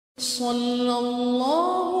صلى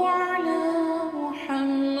الله على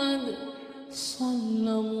محمد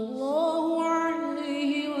صلى الله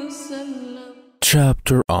عليه وسلم.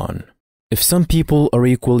 Chapter on If some people are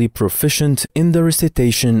equally proficient in the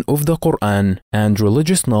recitation of the Qur'an and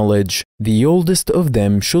religious knowledge, the oldest of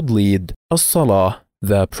them should lead As-Salah,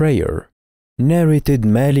 the prayer. Narrated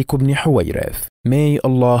Malik ibn Huwayrith, may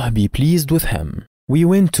Allah be pleased with him. We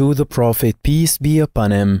went to the Prophet, peace be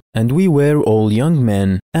upon him, and we were all young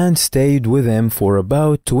men, and stayed with him for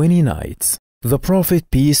about 20 nights. The Prophet,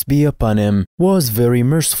 peace be upon him, was very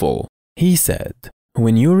merciful. He said,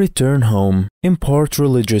 when you return home, impart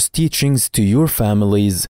religious teachings to your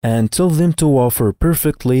families, and tell them to offer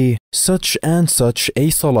perfectly such and such a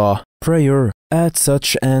salah, prayer, at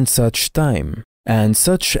such and such time, and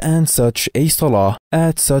such a salah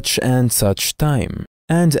at such and such time.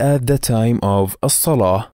 And at the time of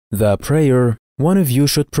As-Salah, the prayer, one of you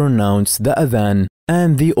should pronounce the Adhaan,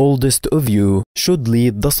 and the oldest of you should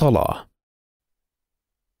lead the Salah.